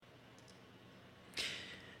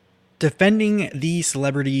defending the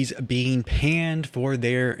celebrities being panned for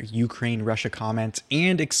their Ukraine-Russia comments,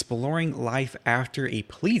 and exploring life after a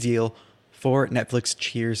plea deal for Netflix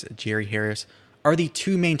Cheers Jerry Harris are the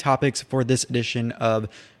two main topics for this edition of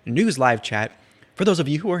News Live Chat. For those of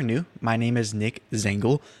you who are new, my name is Nick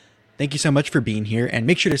Zengel. Thank you so much for being here, and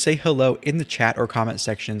make sure to say hello in the chat or comment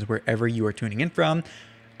sections wherever you are tuning in from.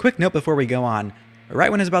 Quick note before we go on. Right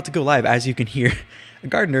when it's about to go live, as you can hear, a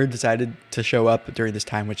gardener decided to show up during this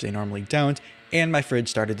time, which they normally don't, and my fridge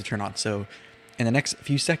started to turn on. So in the next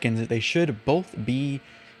few seconds, they should both be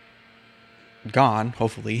gone,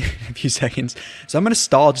 hopefully, in a few seconds. So I'm going to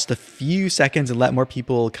stall just a few seconds and let more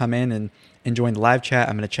people come in and join the live chat.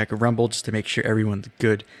 I'm going to check Rumble just to make sure everyone's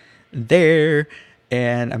good there.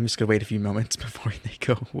 And I'm just going to wait a few moments before they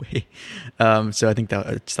go away. So I think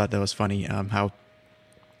I just thought that was funny, how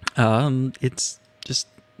it's just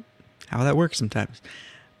how that works sometimes.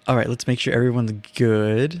 All right, let's make sure everyone's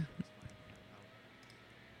good.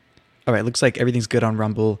 All right, looks like everything's good on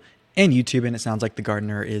Rumble and YouTube, and it sounds like the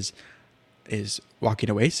gardener is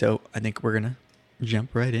walking away. So I think we're gonna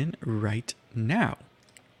jump right in right now.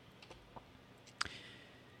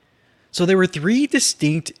 So there were three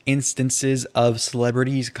distinct instances of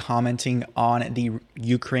celebrities commenting on the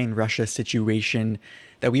Ukraine-Russia situation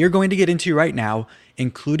that we are going to get into right now,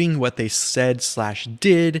 including what they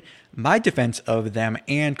said/did, my defense of them,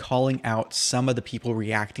 and calling out some of the people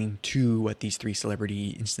reacting to what these three celebrity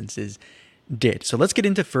instances did. So let's get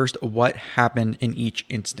into first what happened in each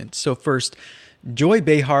instance. So first, Joy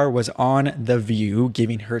Behar was on The View,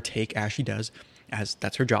 giving her take, as she does, as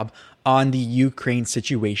that's her job, on the Ukraine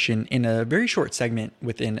situation in a very short segment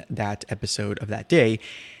within that episode of that day.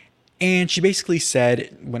 And she basically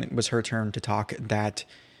said, when it was her turn to talk, that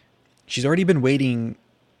she's already been waiting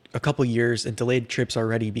a couple years and delayed trips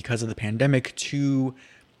already because of the pandemic to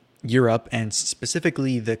Europe, and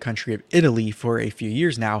specifically the country of Italy, for a few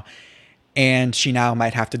years now. And she now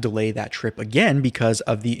might have to delay that trip again because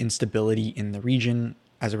of the instability in the region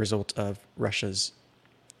as a result of Russia's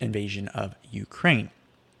invasion of Ukraine.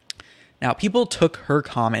 Now, people took her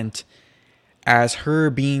comment as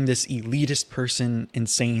her being this elitist person and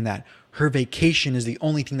saying that her vacation is the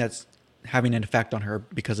only thing that's having an effect on her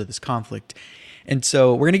because of this conflict. And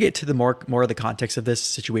so we're going to get to the more of the context of this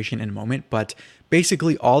situation in a moment, but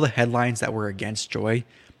basically all the headlines that were against Joy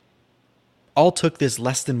all took this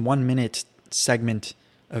less than 1 minute segment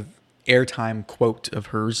of airtime quote of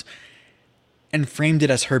hers and framed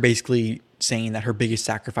it as her basically saying that her biggest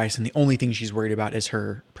sacrifice and the only thing she's worried about is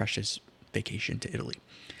her precious vacation to Italy.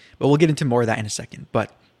 But we'll get into more of that in a second.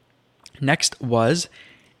 But next was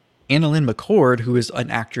Annalyn McCord, who is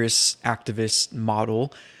an actress, activist,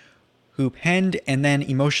 model, who penned and then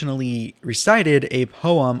emotionally recited a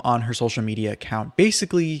poem on her social media account,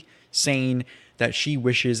 basically saying that she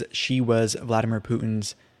wishes she was Vladimir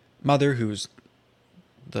Putin's mother, who's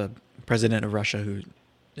the president of Russia, who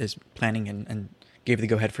is planning and gave the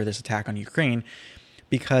go-ahead for this attack on Ukraine,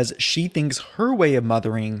 because she thinks her way of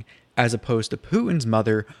mothering, as opposed to Putin's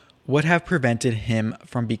mother, would have prevented him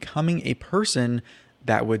from becoming a person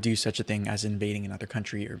that would do such a thing as invading another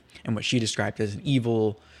country, and what she described as an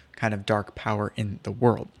evil kind of dark power in the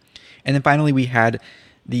world. And then finally, we had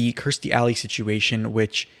the Kirstie Alley situation,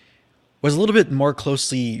 which was a little bit more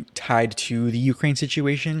closely tied to the Ukraine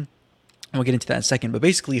situation. And we'll get into that in a second. But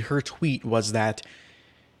basically, her tweet was that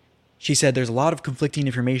she said there's a lot of conflicting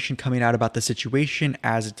information coming out about the situation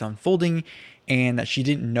as it's unfolding, and that she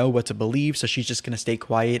didn't know what to believe, so she's just going to stay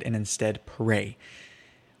quiet and instead pray.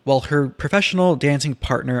 Well, her professional dancing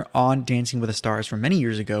partner on Dancing with the Stars from many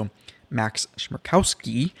years ago, Max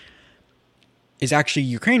Smirkowski, is actually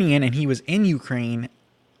Ukrainian, and he was in Ukraine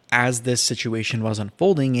as this situation was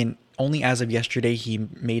unfolding, and only as of yesterday he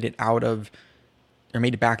made it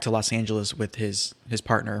back to Los Angeles with his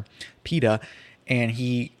partner, PETA, and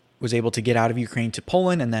he was able to get out of Ukraine to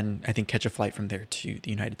Poland and then I think catch a flight from there to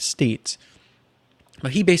the United States.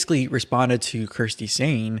 But he basically responded to Kirstie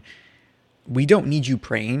saying, "We don't need you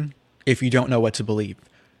praying if you don't know what to believe.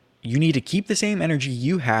 You need to keep the same energy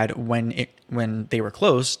you had when they were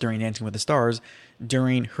close during Dancing with the Stars,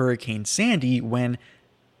 during Hurricane Sandy, when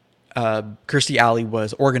Kirstie Alley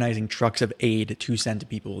was organizing trucks of aid to send to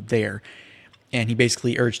people there." And he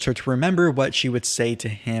basically urged her to remember what she would say to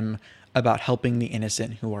him about helping the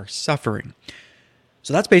innocent who are suffering.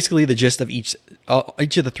 So that's basically the gist of each of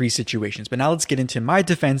the three situations. But now let's get into my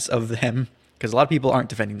defense of them, because a lot of people aren't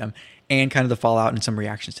defending them, and kind of the fallout and some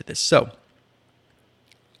reactions to this. So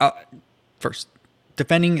first,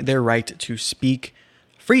 defending their right to speak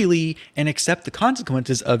freely and accept the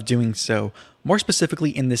consequences of doing so, more specifically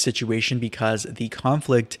in this situation because the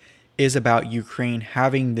conflict is about Ukraine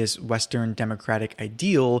having this Western democratic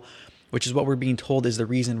ideal, which is what we're being told is the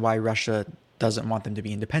reason why Russia doesn't want them to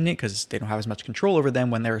be independent, because they don't have as much control over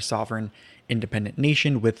them when they're a sovereign, independent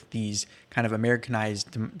nation with these kind of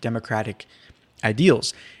Americanized democratic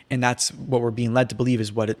ideals. And that's what we're being led to believe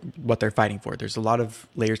is what they're fighting for. There's a lot of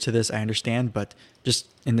layers to this, I understand, but just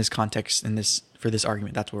in this context, for this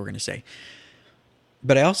argument, that's what we're going to say.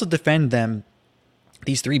 But I also defend them,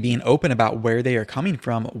 these three, being open about where they are coming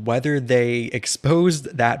from, whether they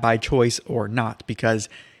exposed that by choice or not, because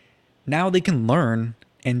now they can learn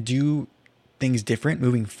and do things different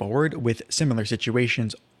moving forward with similar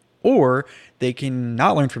situations, or they can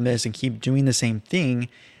not learn from this and keep doing the same thing.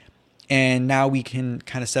 And now we can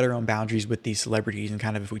kind of set our own boundaries with these celebrities and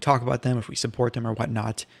kind of, if we talk about them, if we support them or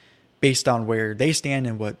whatnot, based on where they stand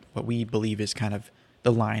and what we believe is kind of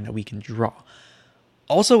the line that we can draw.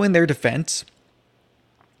 Also, in their defense,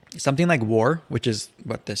 something like war, which is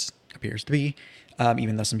what this appears to be,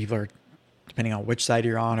 even though some people are, depending on which side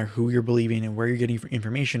you're on or who you're believing and where you're getting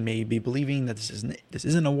information, may be believing that this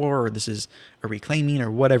isn't a war or this is a reclaiming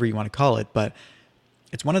or whatever you want to call it. But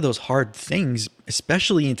it's one of those hard things,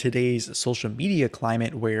 especially in today's social media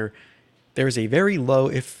climate, where there's a very low,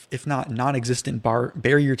 if not non-existent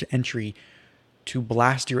barrier to entry to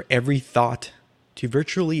blast your every thought to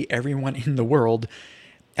virtually everyone in the world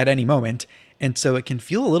at any moment. And so it can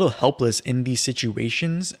feel a little helpless in these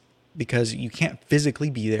situations because you can't physically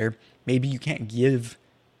be there. Maybe you can't give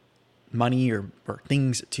money or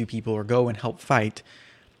things to people or go and help fight.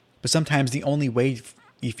 But sometimes the only way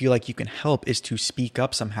you feel like you can help is to speak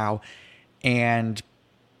up somehow. And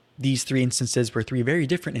these three instances were three very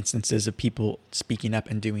different instances of people speaking up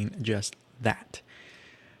and doing just that.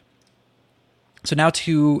 So now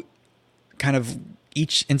to kind of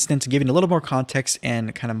each instance, giving a little more context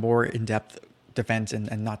and kind of more in-depth defense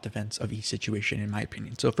and not defense of each situation, in my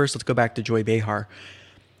opinion. So first, let's go back to Joy Behar,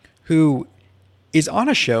 who is on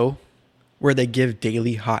a show where they give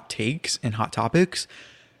daily hot takes and hot topics.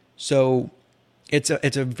 So it's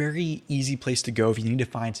a very easy place to go if you need to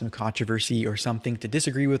find some controversy or something to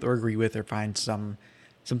disagree with or agree with or find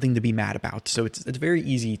something to be mad about. So it's very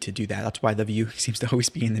easy to do that. That's why The View seems to always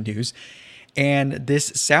be in the news. And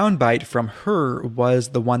this soundbite from her was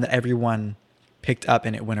the one that everyone picked up,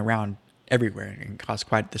 and it went around everywhere and caused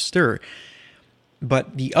quite the stir.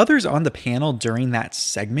 But the others on the panel during that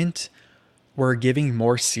segment were giving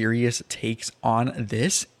more serious takes on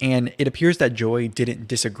this, and it appears that Joy didn't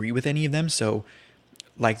disagree with any of them. So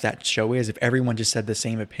like that show is, if everyone just said the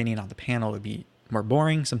same opinion on the panel, it would be more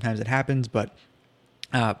boring. Sometimes it happens, but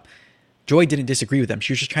Joy didn't disagree with them.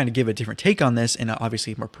 She was just trying to give a different take on this, and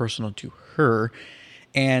obviously more personal to her.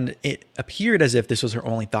 And it appeared as if this was her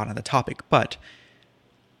only thought on the topic. But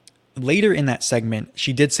later in that segment,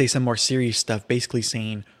 she did say some more serious stuff, basically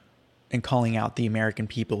saying and calling out the American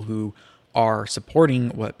people who are supporting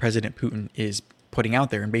what President Putin is putting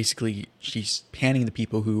out there. And basically, she's panning the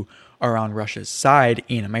people who are on Russia's side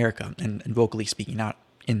in America and vocally speaking out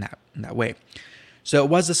in that way. So it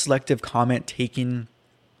was a selective comment taken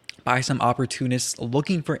by some opportunists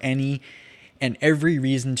looking for any and every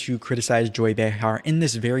reason to criticize Joy Behar in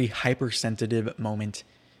this very hypersensitive moment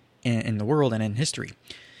in the world and in history.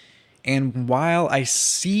 And while I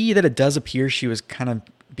see that it does appear she was kind of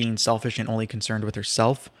being selfish and only concerned with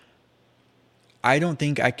herself, I don't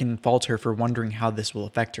think I can fault her for wondering how this will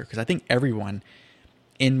affect her, because I think everyone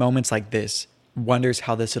in moments like this wonders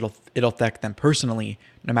how it'll affect them personally,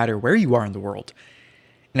 no matter where you are in the world.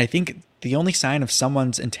 And I think the only sign of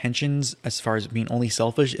someone's intentions as far as being only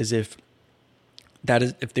selfish is if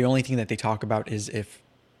the only thing that they talk about is if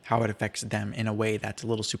how it affects them in a way that's a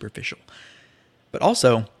little superficial. But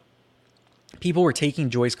also, people were taking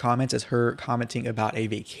Joy's comments as her commenting about a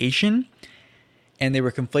vacation, and they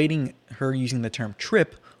were conflating her using the term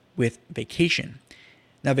trip with vacation.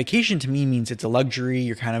 Now, vacation to me means it's a luxury.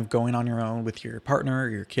 You're kind of going on your own with your partner or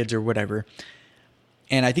your kids or whatever.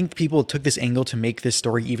 And I think people took this angle to make this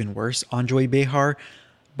story even worse on Joy Behar,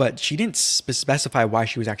 but she didn't specify why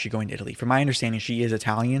she was actually going to Italy. From my understanding, she is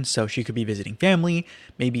Italian, so she could be visiting family,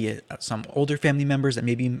 maybe some older family members that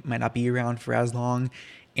maybe might not be around for as long,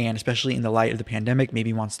 and especially in the light of the pandemic,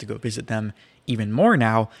 maybe wants to go visit them even more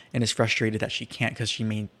now and is frustrated that she can't because she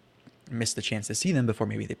may miss the chance to see them before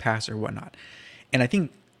maybe they pass or whatnot. And I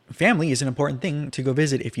think family is an important thing to go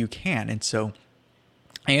visit if you can. And so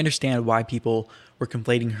I understand why people were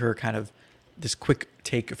conflating her kind of this quick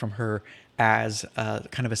take from her as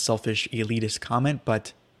kind of a selfish elitist comment.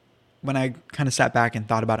 But when I kind of sat back and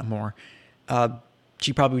thought about it more,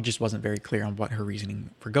 she probably just wasn't very clear on what her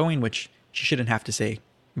reasoning for going, which she shouldn't have to say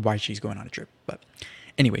why she's going on a trip. But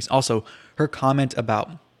anyways, also her comment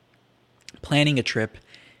about planning a trip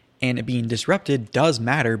and it being disrupted does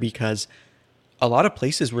matter, because a lot of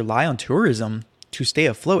places rely on tourism to stay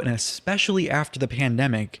afloat. And especially after the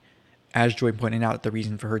pandemic, as Joy pointed out, the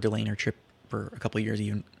reason for her delaying her trip for a couple of years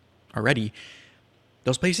even already,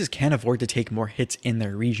 those places can afford to take more hits in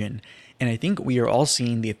their region. And I think we are all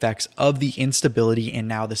seeing the effects of the instability and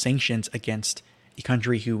now the sanctions against a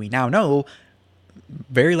country who we now know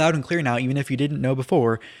very loud and clear now, even if you didn't know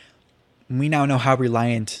before, we now know how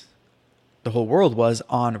reliant the whole world was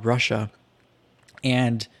on Russia,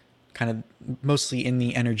 and kind of mostly in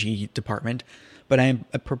the energy department. But I'm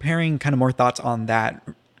preparing kind of more thoughts on that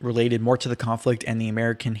related more to the conflict and the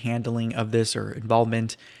American handling of this, or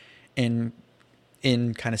involvement in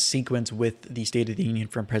kind of sequence with the State of the Union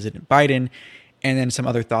from President Biden, and then some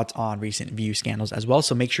other thoughts on recent view scandals as well.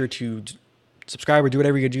 So make sure to subscribe or do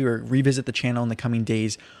whatever you do, or revisit the channel in the coming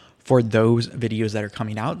days for those videos that are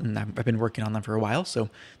coming out. And I've been working on them for a while,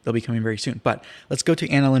 so they'll be coming very soon. But let's go to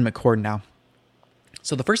AnnaLynne McCord now.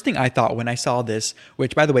 So the first thing I thought when I saw this,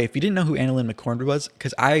 which, by the way, if you didn't know who AnnaLynne McCord was,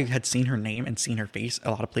 because I had seen her name and seen her face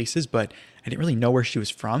a lot of places, but I didn't really know where she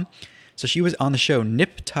was from. So she was on the show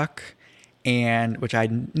Nip Tuck, and which I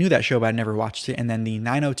knew that show, but I never watched it. And then the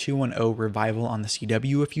 90210 revival on the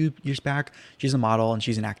CW a few years back. She's a model and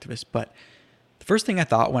she's an activist. But the first thing I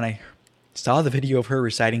thought when I saw the video of her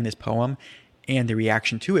reciting this poem and the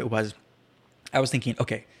reaction to it was, I was thinking,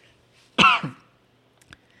 okay,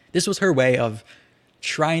 this was her way of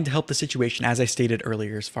trying to help the situation, as I stated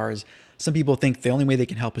earlier, as far as some people think the only way they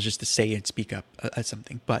can help is just to say and speak up at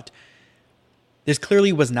something. But this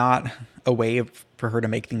clearly was not a way for her to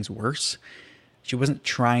make things worse. She wasn't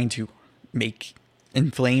trying to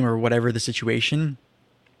inflame or whatever the situation.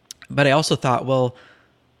 But I also thought, well,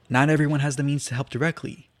 not everyone has the means to help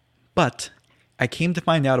directly. But I came to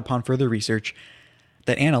find out upon further research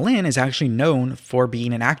that AnnaLynne is actually known for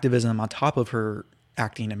being an activism on top of her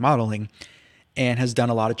acting and modeling, and has done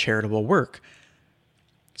a lot of charitable work.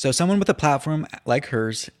 So someone with a platform like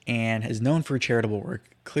hers and is known for charitable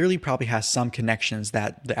work clearly probably has some connections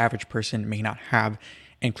that the average person may not have,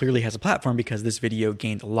 and clearly has a platform, because this video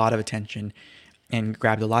gained a lot of attention and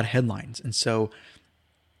grabbed a lot of headlines. And so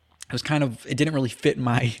it didn't really fit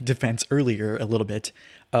my defense earlier a little bit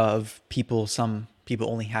of some people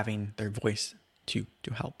only having their voice to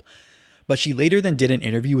help. But she later then did an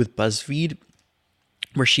interview with BuzzFeed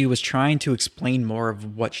where she was trying to explain more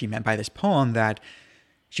of what she meant by this poem, that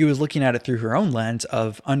she was looking at it through her own lens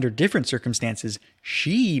of, under different circumstances,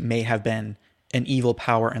 she may have been an evil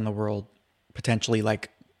power in the world, potentially like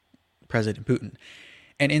President Putin.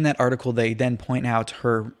 And in that article, they then point out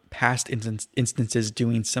her past instances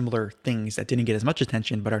doing similar things that didn't get as much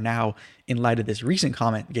attention, but are now, in light of this recent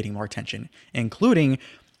comment, getting more attention, including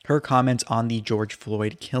her comments on the George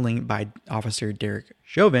Floyd killing by Officer Derek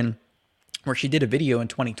Chauvin, where she did a video in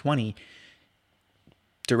 2020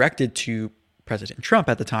 directed to President Trump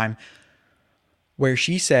at the time, where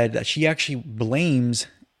she said that she actually blames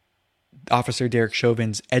Officer Derek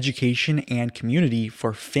Chauvin's education and community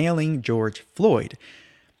for failing George Floyd.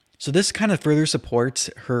 So this kind of further supports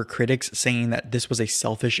her critics saying that this was a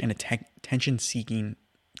selfish and attention-seeking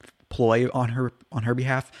ploy on her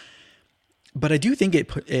behalf. But I do think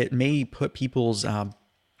it may put people's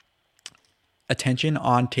attention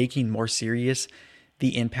on taking more serious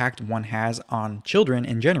the impact one has on children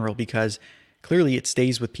in general, because clearly it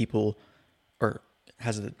stays with people, or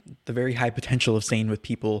has the very high potential of staying with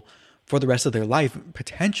people for the rest of their life,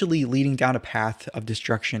 potentially leading down a path of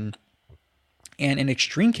destruction. And in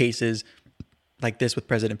extreme cases like this with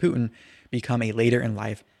President Putin, become a later in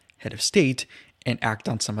life head of state and act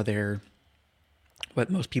on some of their, what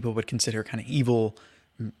most people would consider kind of evil,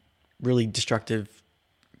 really destructive,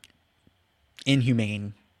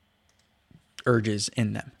 inhumane urges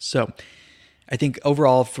in them. So I think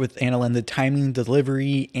overall with AnnaLynne, the timing,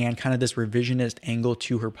 delivery, and kind of this revisionist angle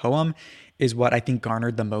to her poem is what I think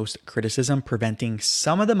garnered the most criticism, preventing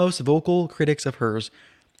some of the most vocal critics of hers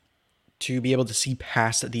to be able to see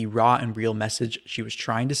past the raw and real message she was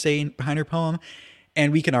trying to say behind her poem.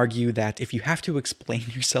 And we can argue that if you have to explain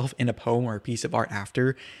yourself in a poem or a piece of art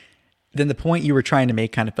after, then the point you were trying to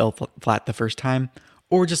make kind of fell flat the first time,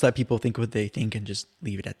 or just let people think what they think and just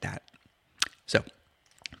leave it at that. So,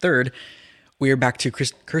 third, we are back to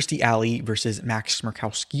Kirstie Alley versus Max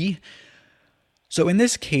Smirkowski. So in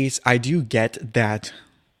this case, I do get that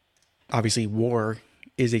obviously war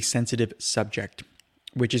is a sensitive subject,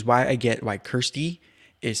 which is why I get why Kirstie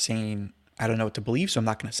is saying, I don't know what to believe, so I'm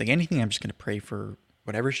not going to say anything. I'm just going to pray for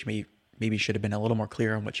whatever. She maybe should have been a little more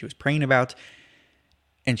clear on what she was praying about.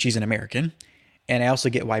 And she's an American. And I also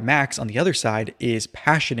get why Max, on the other side, is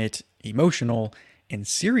passionate, emotional, and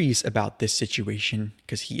serious about this situation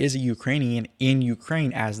because he is a Ukrainian in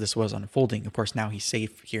Ukraine as this was unfolding. Of course, now he's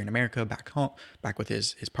safe here in America, back home, back with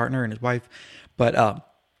his partner and his wife. But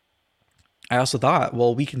I also thought,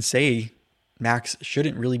 well, we can say Max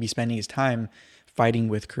shouldn't really be spending his time fighting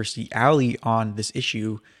with Kirstie Alley on this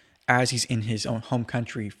issue as he's in his own home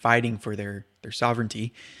country fighting for their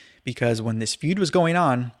sovereignty, because when this feud was going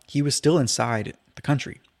on, he was still inside the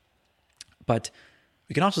country. But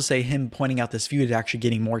we can also say him pointing out this feud is actually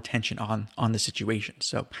getting more attention on the situation.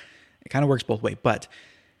 So it kind of works both ways. But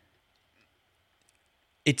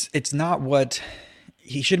it's not what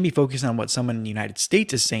he shouldn't be focused on what someone in the United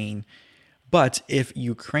States is saying. But if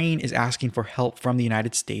Ukraine is asking for help from the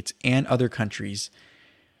United States and other countries,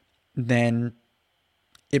 then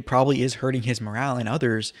it probably is hurting his morale and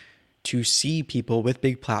others to see people with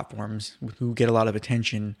big platforms who get a lot of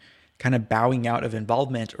attention kind of bowing out of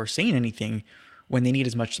involvement or saying anything when they need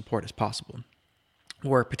as much support as possible.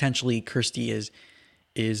 Or potentially Kirstie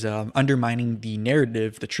is undermining the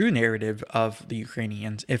narrative, the true narrative of the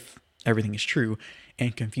Ukrainians, if everything is true,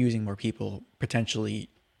 and confusing more people, potentially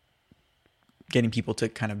getting people to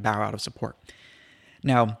kind of bow out of support.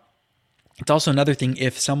 Now, it's also another thing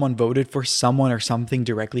if someone voted for someone or something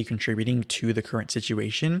directly contributing to the current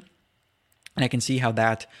situation, and I can see how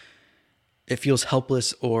that it feels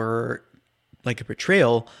helpless or like a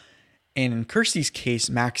betrayal. And in Kirstie's case,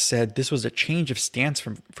 Max said this was a change of stance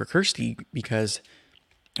for Kirstie because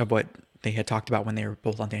of what they had talked about when they were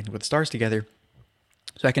both on Dancing with the Stars together.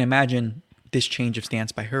 So I can imagine this change of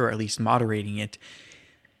stance by her, or at least moderating it,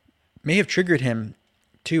 may have triggered him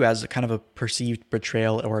too as a kind of a perceived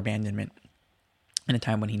betrayal or abandonment in a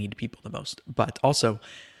time when he needed people the most. But also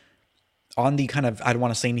on the kind of, I don't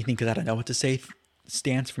want to say anything because I don't know what to say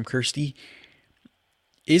stance from Kirstie,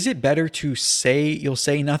 is it better to say you'll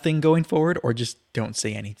say nothing going forward or just don't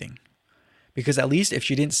say anything? Because at least if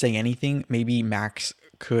she didn't say anything, maybe Max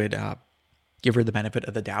could give her the benefit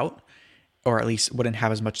of the doubt, or at least wouldn't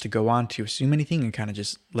have as much to go on to assume anything and kind of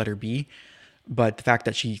just let her be. But the fact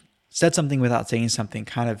that she said something without saying something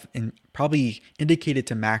kind of probably indicated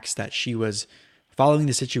to Max that she was following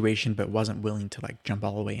the situation but wasn't willing to like jump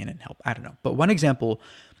all the way in and help. I don't know. But one example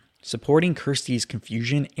supporting Kirstie's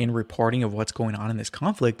confusion in reporting of what's going on in this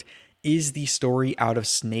conflict is the story out of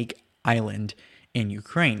Snake Island in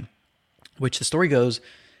Ukraine, which the story goes,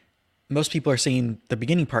 most people are saying the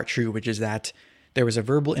beginning part true, which is that there was a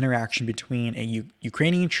verbal interaction between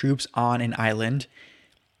Ukrainian troops on an island,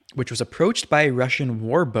 which was approached by a Russian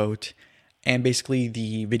warboat. And basically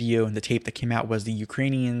the video and the tape that came out was the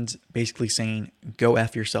Ukrainians basically saying, "Go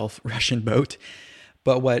F yourself, Russian boat."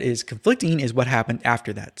 But what is conflicting is what happened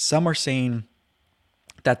after that. Some are saying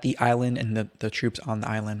that the island and the troops on the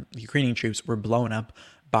island, the Ukrainian troops, were blown up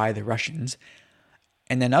by the Russians.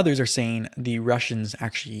 And then others are saying the Russians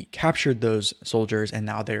actually captured those soldiers and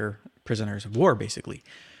now they're prisoners of war, basically.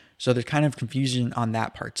 So there's kind of confusion on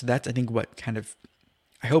that part. So that's, I think, what kind of,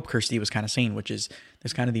 I hope Kirstie was kind of saying, which is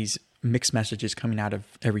there's kind of these mixed messages coming out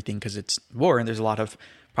of everything because it's war and there's a lot of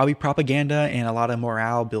probably propaganda and a lot of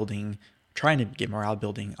morale building, trying to get morale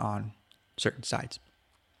building on certain sides.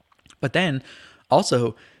 But then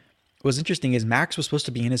also what's interesting is Max was supposed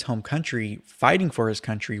to be in his home country fighting for his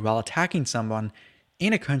country while attacking someone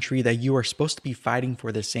in a country that you are supposed to be fighting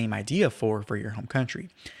for the same idea for your home country.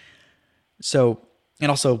 So, and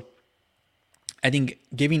also I think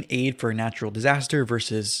giving aid for a natural disaster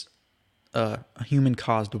versus a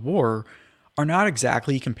human-caused war are not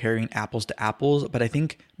exactly comparing apples to apples, but I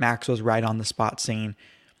think Max was right on the spot saying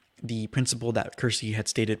the principle that Kirstie had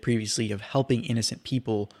stated previously of helping innocent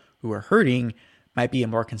people who are hurting might be a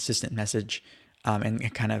more consistent message,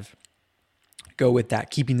 and kind of go with that,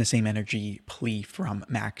 keeping the same energy plea from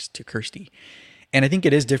Max to Kirstie. And I think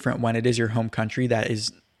it is different when it is your home country that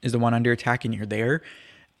is the one under attack and you're there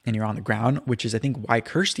and you're on the ground, which is I think why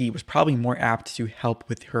Kirstie was probably more apt to help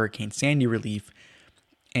with Hurricane Sandy relief,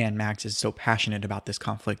 and Max is so passionate about this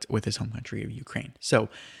conflict with his home country of Ukraine. So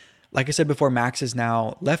like I said before, Max has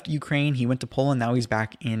now left Ukraine. He went to Poland. Now he's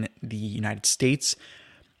back in the United States.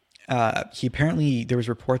 He apparently, there was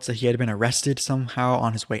reports that he had been arrested somehow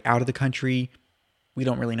on his way out of the country. We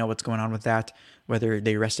don't really know what's going on with that, whether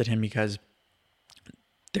they arrested him because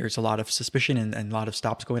there's a lot of suspicion and a lot of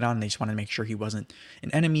stops going on and they just wanted to make sure he wasn't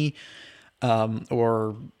an enemy,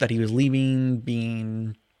 or that he was leaving,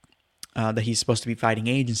 being that he's supposed to be fighting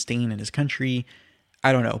AIDS and staying in his country.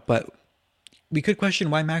 I don't know, but we could question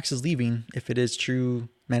why Max is leaving if it is true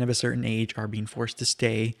men of a certain age are being forced to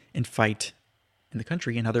stay and fight in the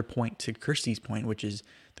country. Another point to Kirstie's point, which is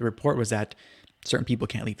the report was that certain people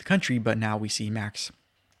can't leave the country, but now we see Max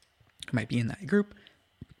might be in that group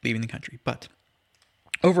leaving the country. But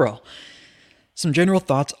Overall, some general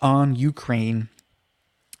thoughts on Ukraine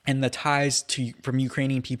and the ties from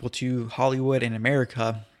Ukrainian people to Hollywood and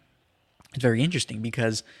America is very interesting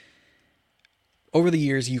because over the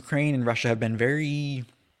years, Ukraine and Russia have been very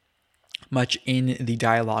much in the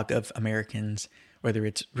dialogue of Americans, whether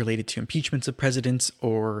it's related to impeachments of presidents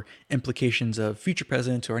or implications of future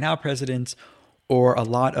presidents or now presidents, or a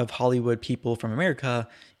lot of Hollywood people from America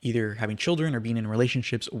either having children or being in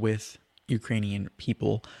relationships with Ukrainian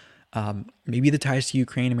people. Maybe the ties to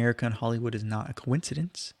Ukraine, America, and Hollywood is not a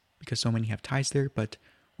coincidence because so many have ties there, but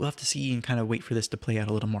we'll have to see and kind of wait for this to play out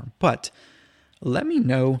a little more. But let me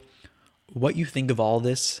know what you think of all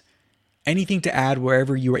this. Anything to add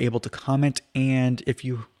wherever you were able to comment, and if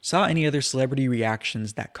you saw any other celebrity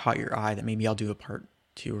reactions that caught your eye, that maybe I'll do a part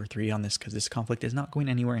 2 or 3 on this because this conflict is not going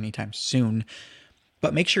anywhere anytime soon.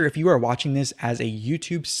 But make sure if you are watching this as a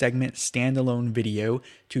YouTube segment standalone video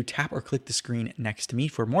to tap or click the screen next to me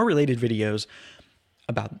for more related videos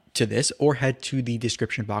to this, or head to the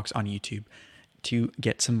description box on YouTube to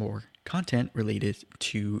get some more content related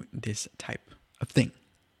to this type of thing.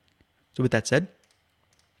 So with that said,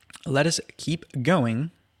 let us keep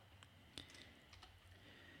going.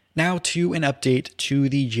 Now to an update to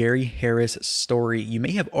the Jerry Harris story. You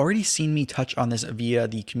may have already seen me touch on this via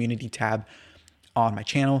the community tab on my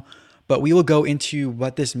channel, but we will go into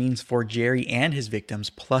what this means for Jerry and his victims,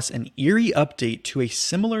 plus an eerie update to a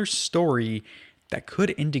similar story that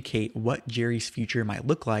could indicate what Jerry's future might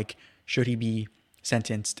look like should he be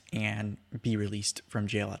sentenced and be released from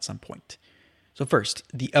jail at some point. So first,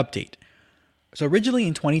 the update. So originally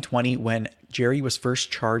in 2020, when Jerry was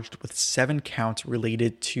first charged with 7 counts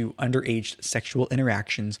related to underage sexual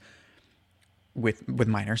interactions with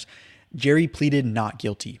minors, Jerry pleaded not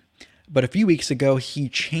guilty. But a few weeks ago, he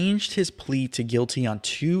changed his plea to guilty on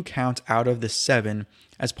 2 counts out of the 7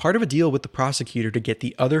 as part of a deal with the prosecutor to get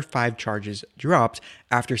the other 5 charges dropped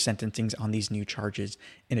after sentencing on these new charges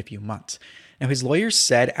in a few months. Now, his lawyers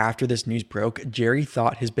said after this news broke, Jerry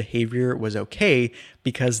thought his behavior was okay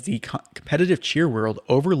because the competitive cheer world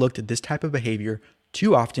overlooked this type of behavior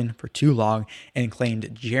too often for too long and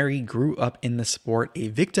claimed Jerry grew up in the sport a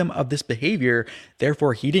victim of this behavior,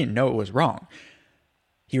 therefore he didn't know it was wrong.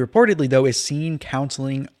 He reportedly, though, is seeing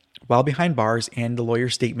counseling while behind bars, and the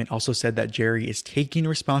lawyer's statement also said that Jerry is taking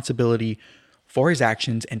responsibility for his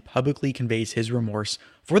actions and publicly conveys his remorse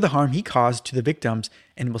for the harm he caused to the victims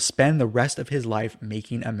and will spend the rest of his life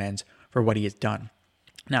making amends for what he has done.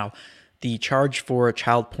 Now, the charge for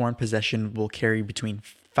child porn possession will carry between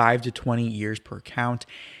 5 to 20 years per count,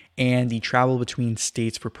 and the travel between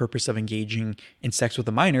states for purpose of engaging in sex with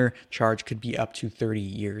a minor charge could be up to 30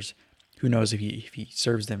 years. Who knows if he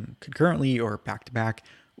serves them concurrently or back to back.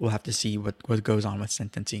 We'll have to see what goes on with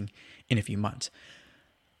sentencing in a few months.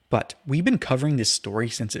 But we've been covering this story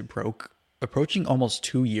since it broke, approaching almost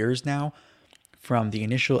 2 years now, from the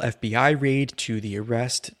initial FBI raid to the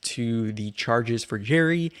arrest to the charges for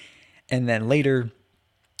Jerry, and then later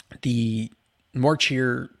the more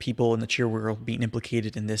cheer people in the cheer world being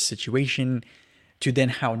implicated in this situation, to then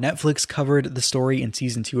how Netflix covered the story in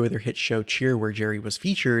season 2 of their hit show Cheer, where Jerry was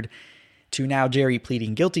featured, to now Jerry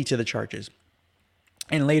pleading guilty to the charges.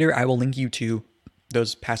 And later I will link you to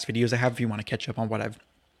those past videos I have if you want to catch up on what I've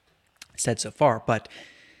said so far. But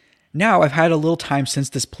now I've had a little time since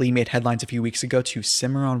this plea made headlines a few weeks ago to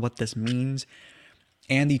simmer on what this means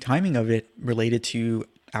and the timing of it related to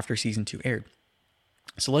after season 2 aired.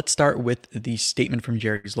 So let's start with the statement from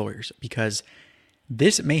Jerry's lawyers, because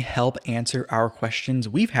this may help answer our questions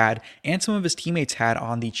we've had and some of his teammates had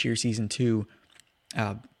on the Cheer season 2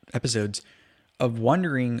 episodes of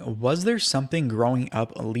wondering, was there something growing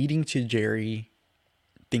up leading to Jerry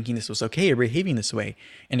thinking this was okay or behaving this way?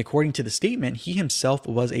 And according to the statement, he himself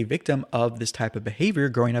was a victim of this type of behavior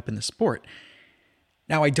growing up in the sport.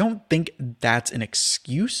 Now, I don't think that's an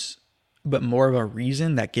excuse, but more of a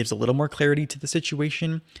reason that gives a little more clarity to the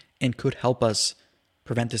situation and could help us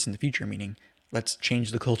prevent this in the future, meaning let's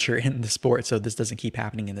change the culture in the sport so this doesn't keep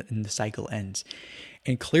happening and the cycle ends.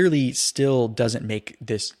 And clearly still doesn't make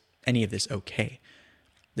any of this okay.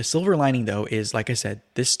 The silver lining, though, is, like I said,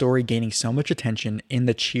 this story gaining so much attention in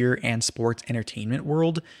the cheer and sports entertainment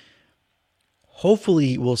world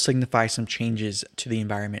hopefully will signify some changes to the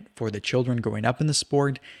environment for the children growing up in the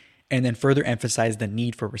sport, and then further emphasize the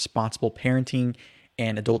need for responsible parenting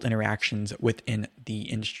and adult interactions within the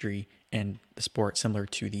industry and the sport, similar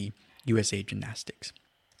to the USA Gymnastics.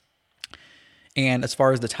 And as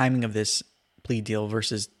far as the timing of this plea deal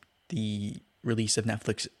versus the release of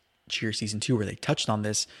Netflix Cheer season 2, where they touched on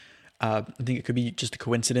this, I think it could be just a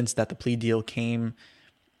coincidence that the plea deal came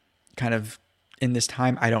kind of in this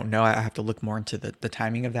time. I don't know. I have to look more into the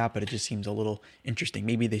timing of that, but it just seems a little interesting.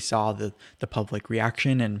 Maybe they saw the public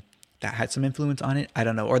reaction and that had some influence on it. I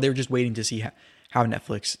don't know. Or they were just waiting to see how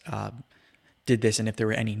Netflix did this and if there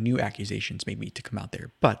were any new accusations maybe to come out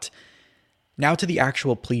there. But now to the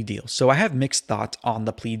actual plea deal. So I have mixed thoughts on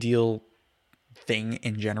the plea deal thing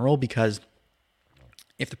in general, because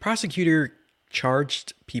if the prosecutor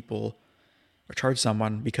charged people or charged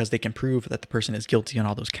someone because they can prove that the person is guilty on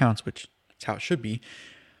all those counts, which is how it should be,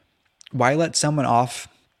 why let someone off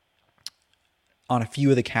on a few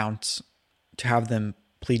of the counts to have them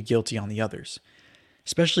plead guilty on the others?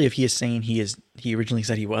 Especially if he is saying he originally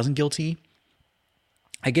said he wasn't guilty.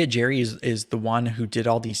 I get Jerry is the one who did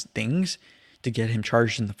all these things to get him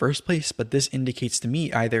charged in the first place, but this indicates to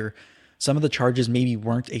me either some of the charges maybe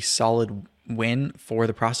weren't a solid win for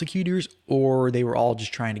the prosecutors, or they were all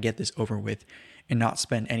just trying to get this over with and not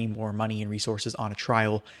spend any more money and resources on a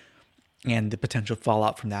trial and the potential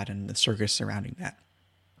fallout from that and the circus surrounding that.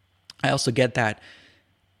 I also get that,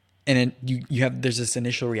 and there's this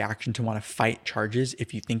initial reaction to want to fight charges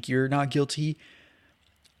if you think you're not guilty,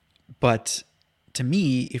 but to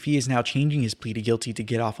me, if he is now changing his plea to guilty to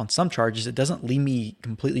get off on some charges, it doesn't leave me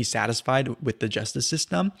completely satisfied with the justice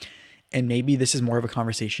system. And maybe this is more of a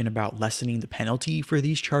conversation about lessening the penalty for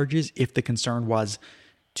these charges if the concern was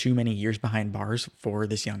too many years behind bars for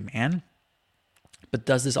this young man. But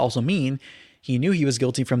does this also mean he knew he was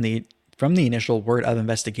guilty from the initial word of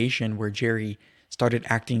investigation where Jerry started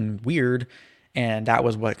acting weird, and that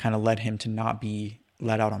was what kind of led him to not be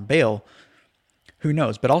let out on bail? Who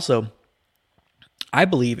knows? But also, I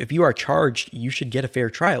believe if you are charged, you should get a fair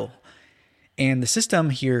trial. And the system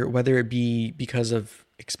here, whether it be because of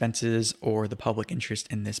expenses or the public interest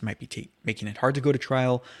in this might be making it hard to go to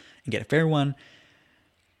trial and get a fair one,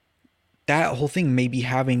 that whole thing may be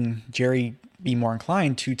having Jerry be more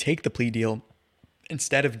inclined to take the plea deal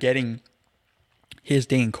instead of getting his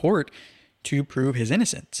day in court to prove his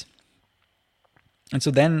innocence. And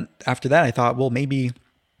so then after that, I thought, well, maybe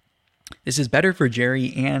this is better for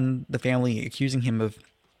Jerry and the family accusing him of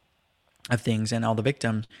things and all the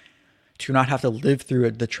victims to not have to live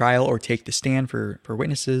through the trial or take the stand for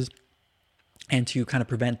witnesses, and to kind of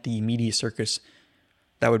prevent the media circus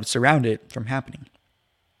that would surround it from happening.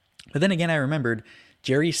 But then again, I remembered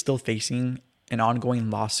Jerry's still facing an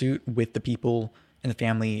ongoing lawsuit with the people in the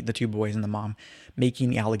family, the two boys and the mom,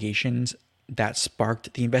 making the allegations that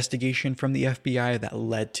sparked the investigation from the FBI that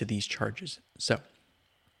led to these charges. So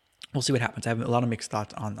we'll see what happens. I have a lot of mixed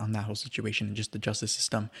thoughts on that whole situation and just the justice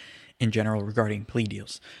system in general regarding plea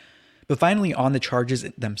deals. But finally, on the charges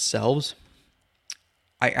themselves,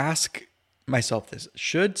 I ask myself this: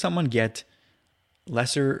 should someone get a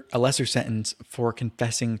lesser sentence for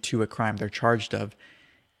confessing to a crime they're charged of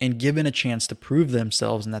and given a chance to prove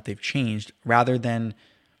themselves and that they've changed, rather than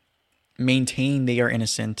maintain they are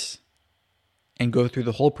innocent and go through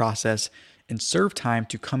the whole process and serve time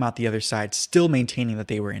to come out the other side still maintaining that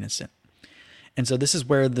they were innocent? And so this is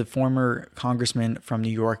where the former congressman from New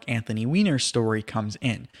York, Anthony Weiner's story comes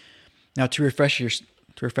in. Now, to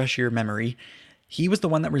refresh your memory, he was the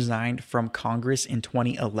one that resigned from Congress in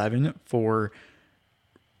 2011 for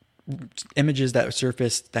images that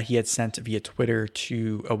surfaced that he had sent via Twitter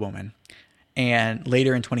to a woman. And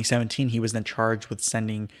later in 2017, he was then charged with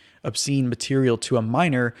sending obscene material to a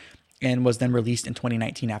minor and was then released in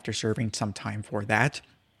 2019 after serving some time for that.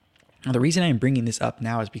 Now, the reason I'm bringing this up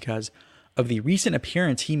now is because of the recent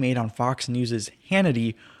appearance he made on Fox News'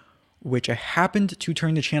 Hannity, which I happened to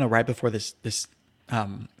turn the channel right before this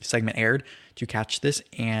segment aired to catch this.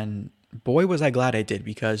 And boy, was I glad I did,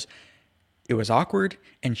 because it was awkward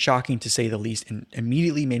and shocking to say the least, and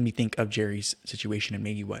immediately made me think of Jerry's situation and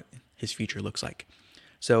maybe what his future looks like.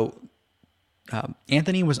 So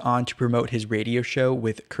Anthony was on to promote his radio show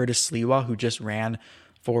with Curtis Sliwa, who just ran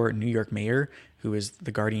for New York mayor, who is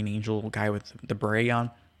the guardian angel guy with the beret on.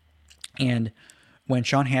 And when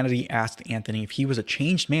Sean Hannity asked Anthony if he was a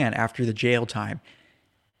changed man after the jail time,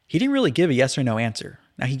 he didn't really give a yes or no answer.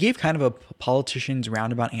 Now, he gave kind of a politician's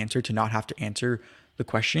roundabout answer to not have to answer the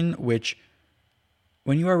question, which,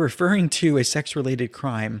 when you are referring to a sex-related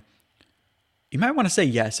crime, you might want to say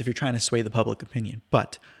yes if you're trying to sway the public opinion.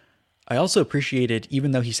 But I also appreciated,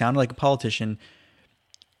 even though he sounded like a politician,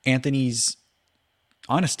 Anthony's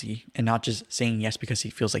honesty and not just saying yes because he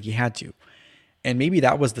feels like he had to. And maybe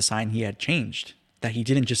that was the sign he had changed, that he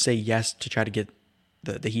didn't just say yes to try to get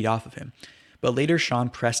the heat off of him. But later, Sean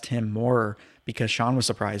pressed him more because Sean was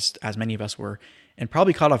surprised, as many of us were, and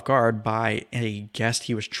probably caught off guard by a guest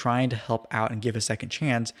he was trying to help out and give a second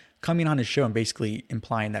chance coming on his show and basically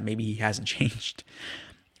implying that maybe he hasn't changed.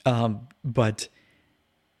 And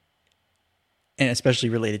and especially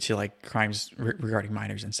related to like crimes regarding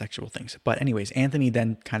minors and sexual things. But anyways, Anthony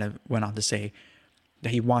then kind of went on to say that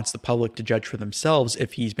he wants the public to judge for themselves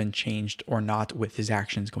if he's been changed or not with his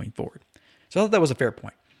actions going forward. So I thought that was a fair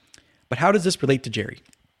point. But how does this relate to Jerry?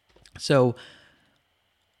 So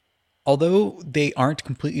although they aren't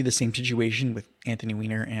completely the same situation with Anthony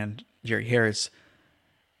Weiner and Jerry Harris,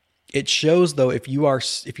 it shows though if you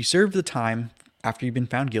serve the time after you've been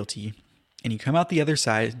found guilty and you come out the other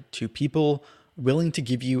side to people willing to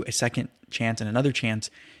give you a second chance and another chance,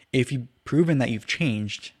 if you've proven that you've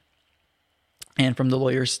changed, and from the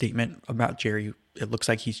lawyer's statement about Jerry, it looks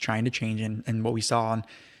like he's trying to change, and what we saw on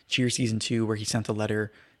Cheers Season 2 where he sent a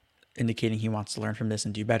letter indicating he wants to learn from this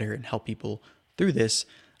and do better and help people through this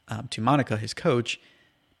to Monica, his coach,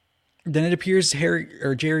 then it appears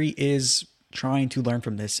Jerry is trying to learn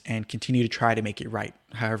from this and continue to try to make it right,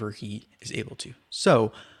 however he is able to.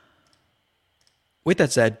 So, with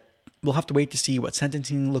that said, we'll have to wait to see what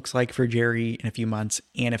sentencing looks like for Jerry in a few months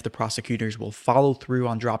and if the prosecutors will follow through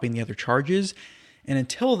on dropping the other charges. And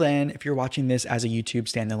until then, if you're watching this as a YouTube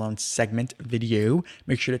standalone segment video,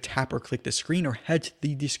 make sure to tap or click the screen or head to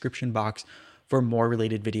the description box for more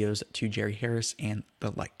related videos to Jerry Harris and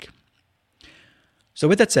the like. So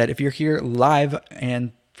with that said, if you're here live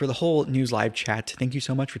and for the whole News Live chat, thank you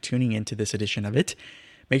so much for tuning into this edition of it.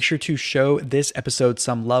 Make sure to show this episode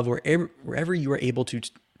some love wherever you are able to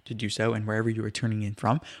do so and wherever you are tuning in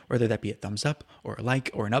from, whether that be a thumbs up or a like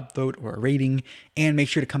or an upvote or a rating. And make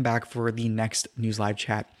sure to come back for the next News Live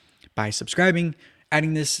chat by subscribing,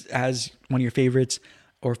 adding this as one of your favorites,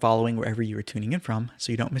 or following wherever you are tuning in from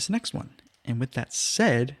so you don't miss the next one. And with that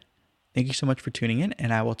said, thank you so much for tuning in,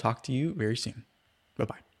 and I will talk to you very soon.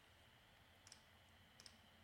 Bye-bye.